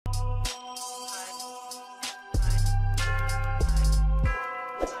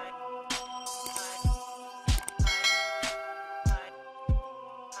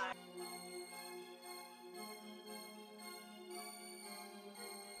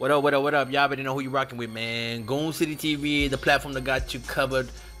What up, what up, what up? Y'all already know who you rocking with, man. Goon City TV, the platform that got you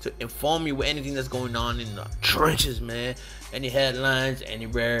covered to inform you with anything that's going on in the trenches, man. Any headlines, any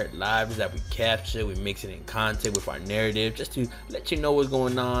rare lives that we capture, we mix it in content with our narrative just to let you know what's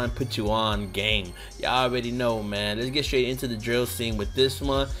going on, put you on game. Y'all already know, man. Let's get straight into the drill scene with this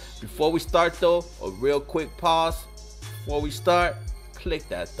one. Before we start, though, a real quick pause. Before we start, click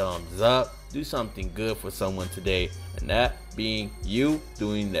that thumbs up. Do something good for someone today, and that being you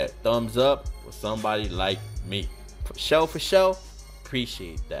doing that thumbs up for somebody like me. For sure,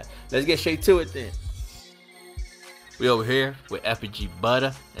 appreciate that. Let's get straight to it then. We over here with FBG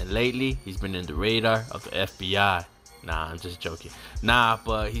Butta, and lately he's been in the radar of the FBI. Nah, I'm just joking. Nah,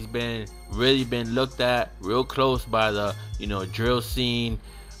 but he's really been looked at real close by the drill scene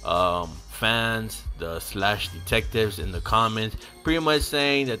fans, the slash detectives in the comments, pretty much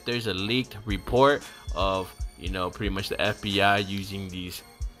saying that there's a leaked report of pretty much the FBI using these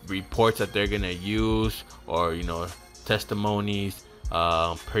reports that they're gonna use, or testimonies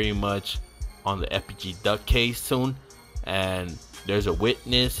pretty much on the FBG Butta case soon. And there's a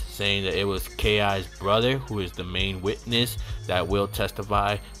witness saying that it was KI's brother who is the main witness that will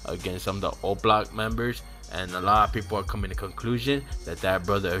testify against some of the O Block members. And a lot of people are coming to the conclusion that that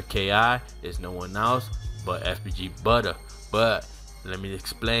brother of KI is no one else but FBG Butta. But let me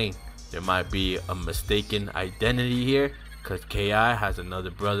explain. There might be a mistaken identity here, because KI has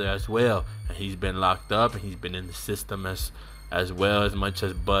another brother as well, and he's been locked up and he's been in the system as well as much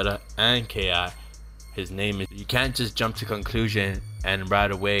as Butta and KI. His name is. You can't just jump to conclusion and right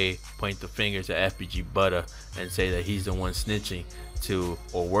away point the fingers at FBG Butta and say that he's the one snitching to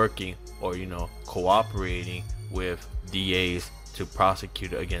or working or cooperating with DAs to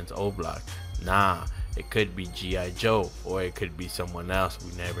prosecute against O Block. Nah, it could be G.I. Joe, or it could be someone else.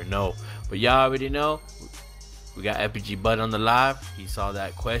 We never know. But y'all already know. We got FBG Butta on the live. He saw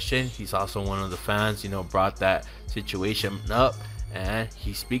that question. He's also one of the fans, brought that situation up, and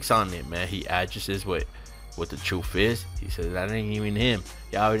he speaks on it, man. He addresses what the truth is. He says that ain't even him.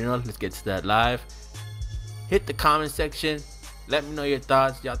 Y'all already know. Let's get to that live. Hit the comment section. Let me know your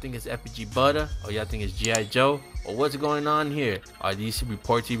thoughts. Y'all think it's FBG Butta, or y'all think it's G.I. Joe, or what's going on here? Are these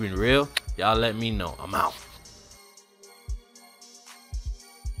reports even real? Y'all let me know. I'm out.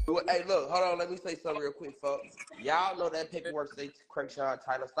 Hey, look, hold on. Let me say something real quick, folks. Y'all know that paperwork say Craig Tyler.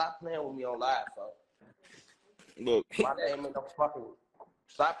 Stop playing with me on live, folks. Look, my name ain't no fucking.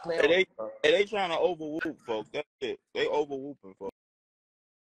 Stop playing with me, folks. They trying to overwhoop, folks. That's it. They overwhooping, folks.